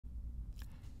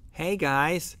Hey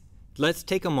guys, let's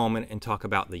take a moment and talk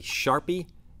about the Sharpie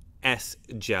S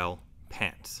Gel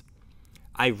pens.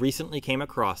 I recently came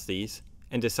across these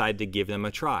and decided to give them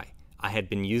a try. I had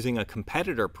been using a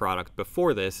competitor product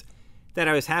before this that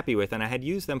I was happy with, and I had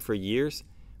used them for years,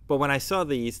 but when I saw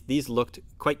these looked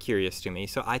quite curious to me,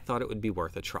 so I thought it would be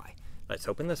worth a try. Let's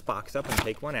open this box up and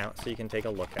take one out so you can take a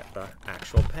look at the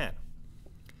actual pen.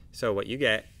 So what you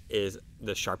get is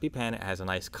the Sharpie pen. It has a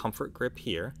nice comfort grip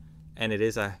here, and it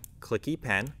is a clicky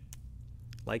pen,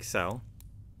 like so.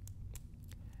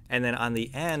 And then on the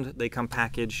end, they come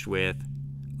packaged with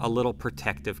a little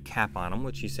protective cap on them,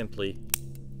 which you simply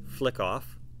flick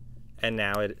off, and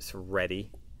now it's ready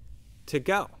to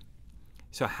go.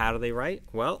 So how do they write?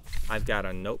 Well, I've got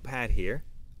a notepad here.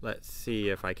 Let's see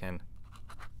if I can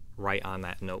write on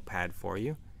that notepad for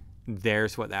you.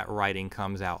 There's what that writing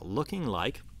comes out looking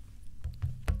like.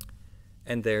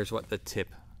 And there's what the tip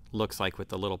looks like with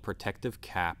the little protective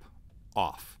cap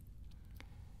off.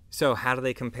 So how do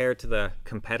they compare to the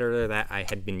competitor that I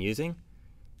had been using?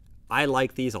 I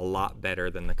like these a lot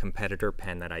better than the competitor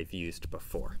pen that I've used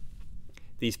before.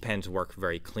 These pens work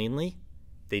very cleanly.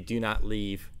 They do not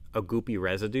leave a goopy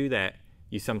residue that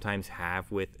you sometimes have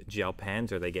with gel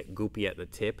pens, or they get goopy at the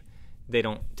tip. They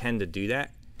don't tend to do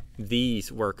that.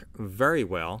 These work very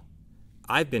well.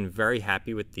 I've been very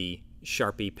happy with the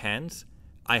Sharpie pens.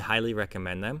 I highly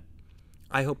recommend them.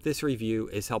 I hope this review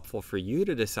is helpful for you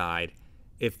to decide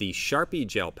if the Sharpie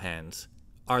gel pens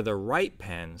are the right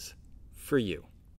pens for you.